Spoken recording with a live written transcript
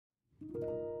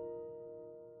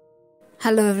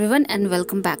Hello everyone and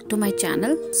welcome back to my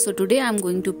channel. So today I'm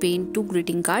going to paint two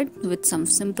greeting cards with some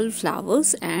simple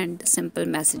flowers and simple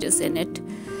messages in it.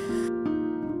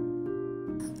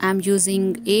 I'm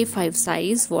using A5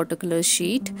 size watercolor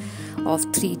sheet of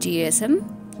 3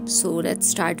 GSM. So let's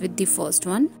start with the first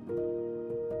one.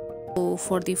 So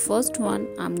for the first one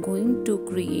I'm going to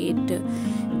create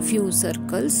few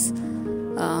circles.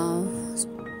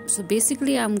 So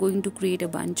basically I'm going to create a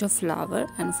bunch of flower,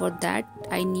 and for that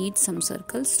I need some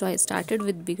circles. So I started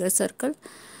with bigger circle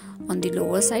on the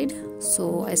lower side.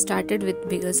 So I started with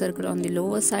bigger circle on the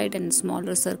lower side and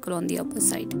smaller circle on the upper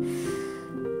side.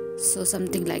 So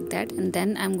something like that, and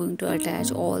then I'm going to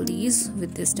attach all these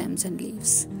with the stems and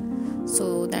leaves.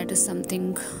 So that is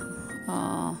something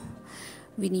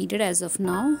we needed as of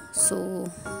now. So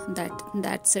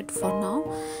that's it for now,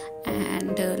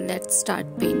 and let's start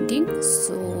painting.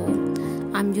 So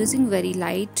I'm using very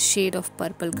light shade of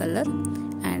purple color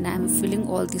and I'm filling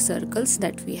all the circles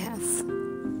that we have.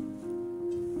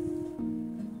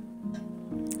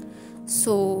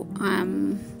 So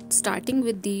I'm starting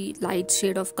with the light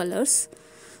shade of colors,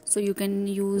 so you can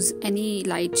use any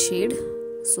light shade.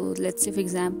 So let's say for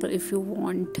example, if you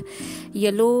want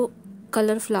yellow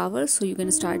color flowers, so you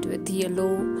can start with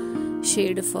yellow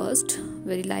shade first,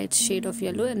 very light shade of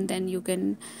yellow, and then you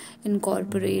can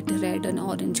incorporate red and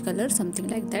orange color, something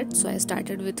like that. So I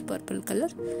started with purple color.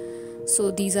 So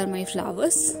these are my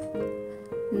flowers.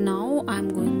 Now I'm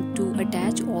going to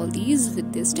attach all these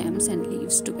with the stems and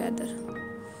leaves together.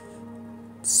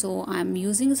 So I'm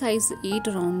using size 8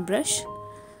 round brush,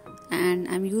 and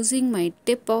I'm using my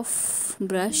tip of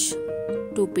brush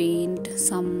to paint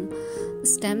some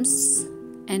stems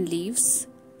and leaves.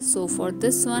 So for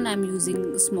this one I'm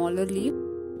using smaller leaf.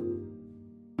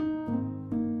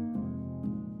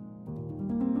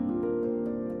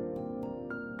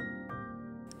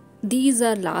 These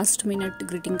are last minute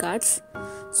greeting cards.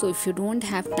 So if you don't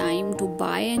have time to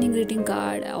buy any greeting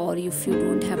card, or if you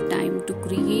don't have time to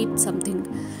create something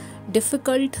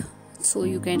difficult, so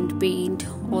you can paint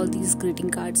all these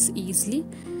greeting cards easily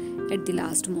at the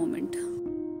last moment.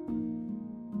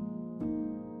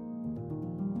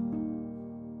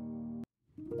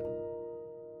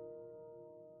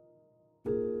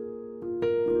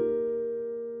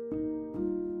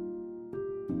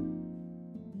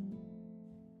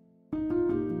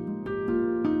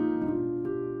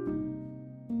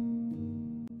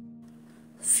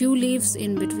 Few leaves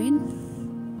in between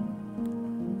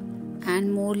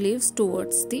and more leaves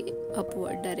towards the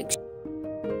upward direction.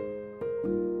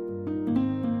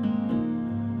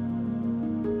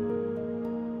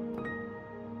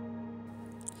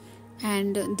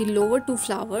 And the lower two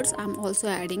flowers I'm also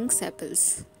adding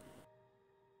sepals.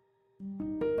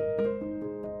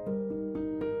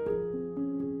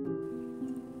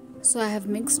 So I have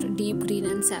mixed deep green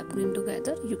and sap green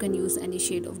together. You can use any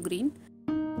shade of green.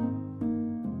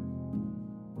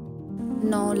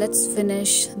 Now let's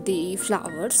finish the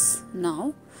flowers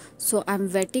now. So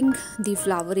I'm wetting the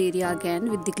flower area again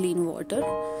with the clean water.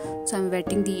 So I'm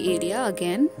wetting the area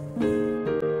again.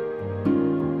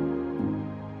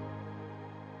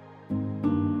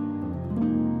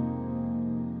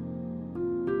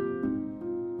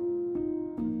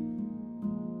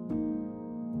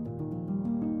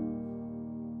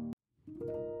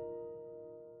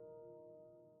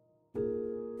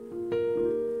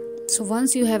 So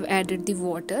once you have added the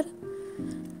water,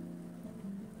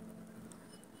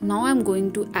 now I'm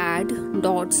going to add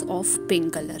dots of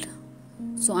pink color.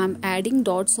 So I'm adding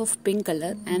dots of pink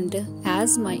color, and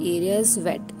as my area is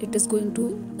wet, it is going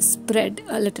to spread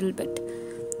a little bit.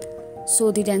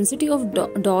 So the density of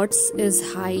dots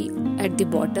is high at the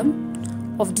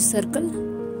bottom of the circle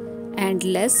and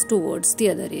less towards the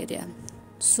other area.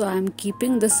 So I'm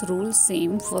keeping this rule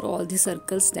same for all the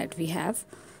circles that we have.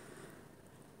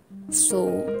 So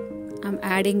I'm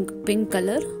adding pink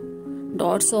color,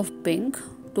 dots of pink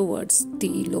towards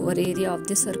the lower area of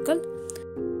the circle.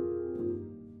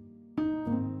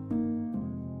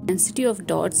 Density of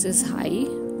dots is high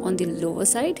on the lower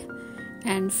side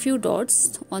and few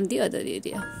dots on the other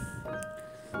area.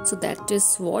 So that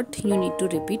is what you need to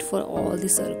repeat for all the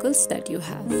circles that you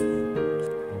have.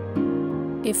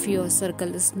 If your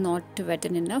circle is not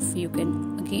wetted enough, you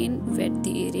can again wet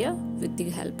the area with the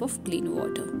help of clean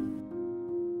water.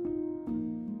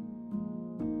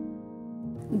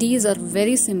 These are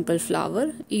very simple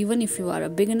flower. Even if you are a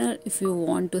beginner, if you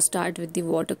want to start with the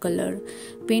watercolor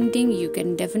painting, you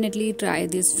can definitely try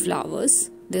these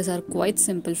flowers. These are quite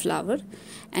simple flower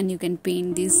and you can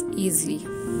paint these easily.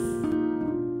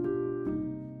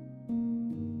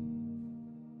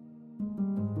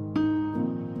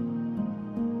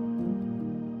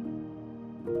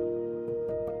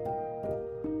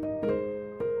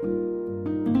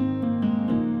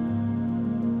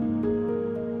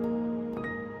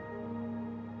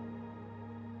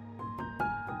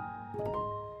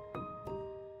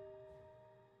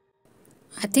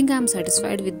 I think I'm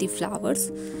satisfied with the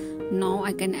flowers. Now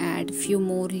I can add few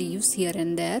more leaves here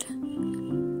and there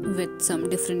with some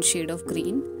different shade of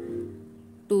green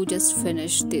to just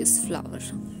finish this flower.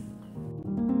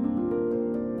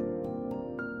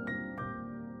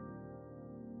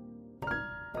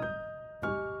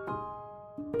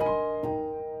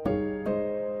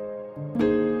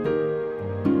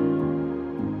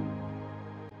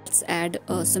 Let's add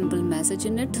a simple message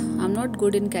in it. I'm not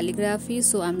good in calligraphy,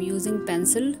 so I'm using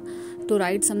pencil to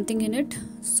write something in it.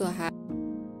 So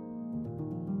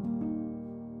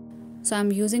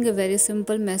I'm using a very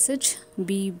simple message: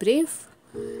 be brave.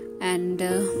 And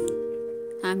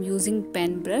I'm using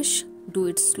pen brush. Do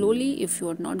it slowly if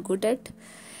you're not good at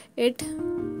it.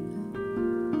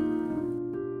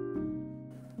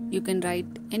 You can write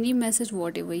any message,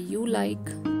 whatever you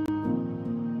like.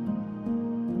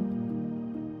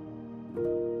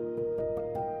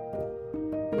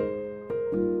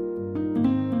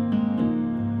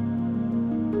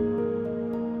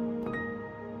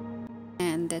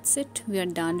 And that's it. We are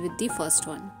done with the first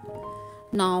one.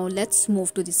 Now let's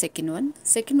move to the second one.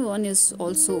 Second one is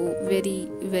also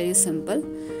very simple.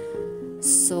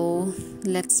 So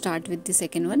let's start with the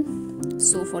second one.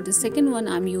 So for the second one,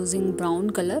 I'm using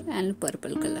brown color and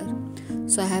purple color.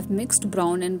 So I have mixed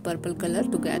brown and purple color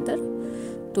together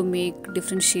to make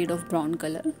different shade of brown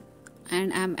color,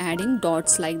 and I'm adding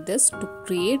dots like this to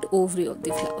create ovary of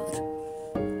the flower.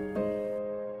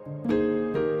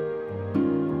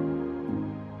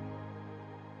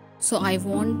 So I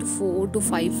want 4 to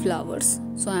 5 flowers,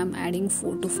 so I am adding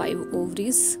 4 to 5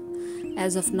 ovaries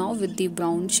as of now with the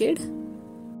brown shade.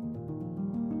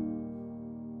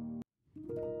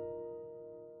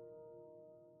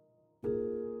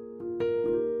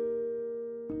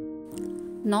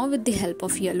 Now with the help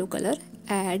of yellow color,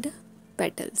 add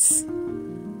petals.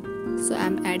 So I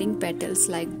am adding petals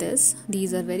like this.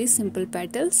 These are very simple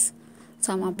petals.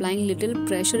 So I'm applying little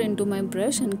pressure into my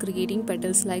brush and creating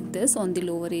petals like this on the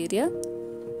lower area.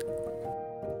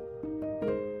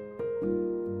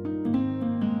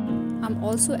 I'm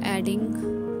also adding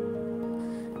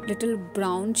little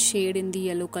brown shade in the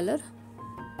yellow color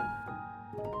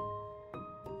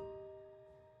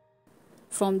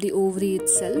from the ovary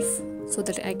itself, so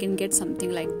that I can get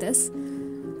something like this.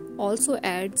 Also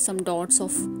add some dots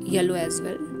of yellow as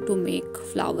well to make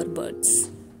flower buds.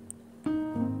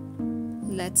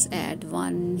 Let's add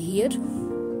one here,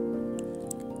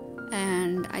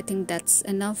 and I think that's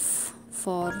enough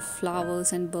for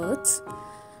flowers and birds.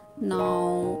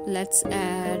 Now let's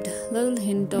add a little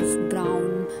hint of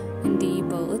brown in the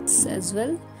birds as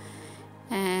well,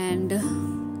 and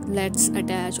let's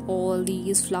attach all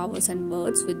these flowers and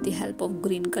birds with the help of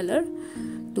green color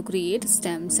to create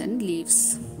stems and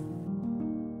leaves.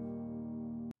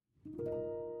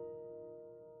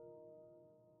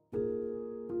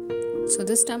 So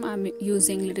this time I'm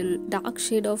using little dark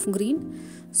shade of green.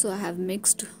 So I have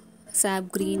mixed sap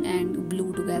green and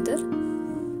blue together.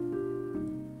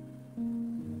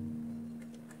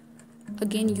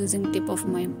 Again using tip of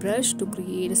my brush to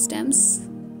create stems.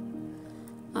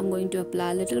 I'm going to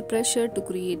apply a little pressure to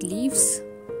create leaves.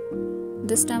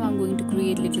 This time I'm going to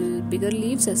create little bigger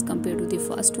leaves as compared to the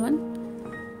first one.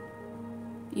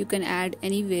 You can add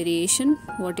any variation,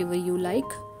 whatever you like.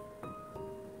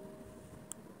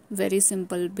 Very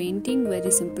simple painting,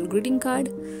 very simple greeting card,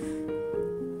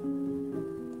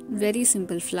 very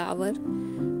simple flower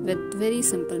with very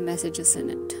simple messages in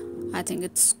it. I think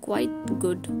it's quite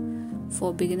good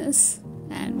for beginners,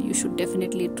 and you should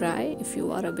definitely try if you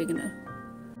are a beginner.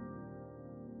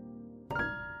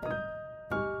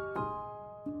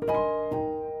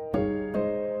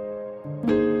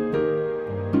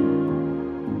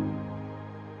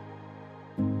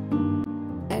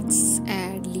 Let's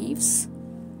add leaves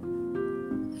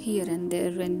here and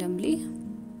there randomly.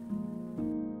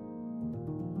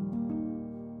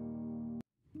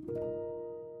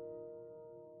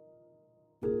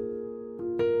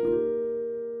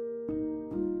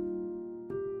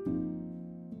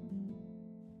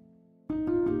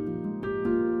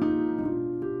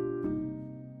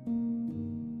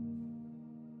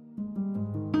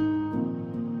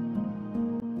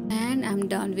 And I'm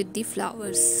done with the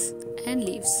flowers and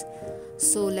leaves.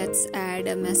 So let's add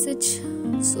a message.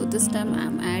 So this time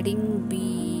I'm adding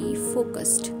be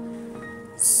focused.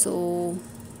 So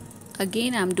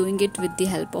again I'm doing it with the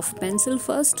help of pencil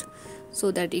first,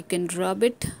 so that you can rub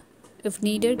it if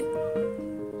needed.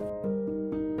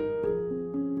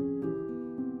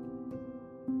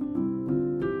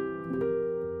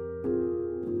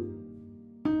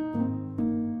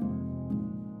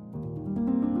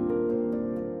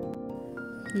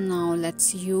 Now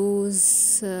let's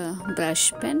use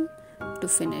brush pen to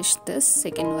finish this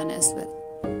second one as well.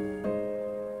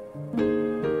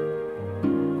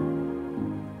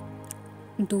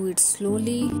 Do it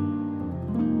slowly.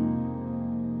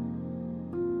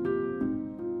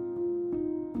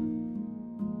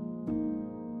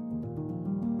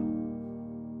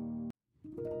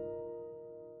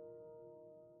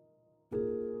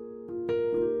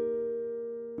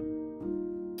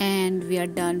 And we are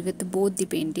done with both the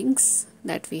paintings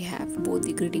that we have, both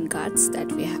the greeting cards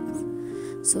that we have.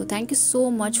 So thank you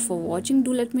so much for watching.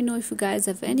 Do let me know if you guys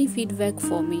have any feedback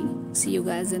for me. See you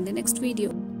guys in the next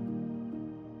video.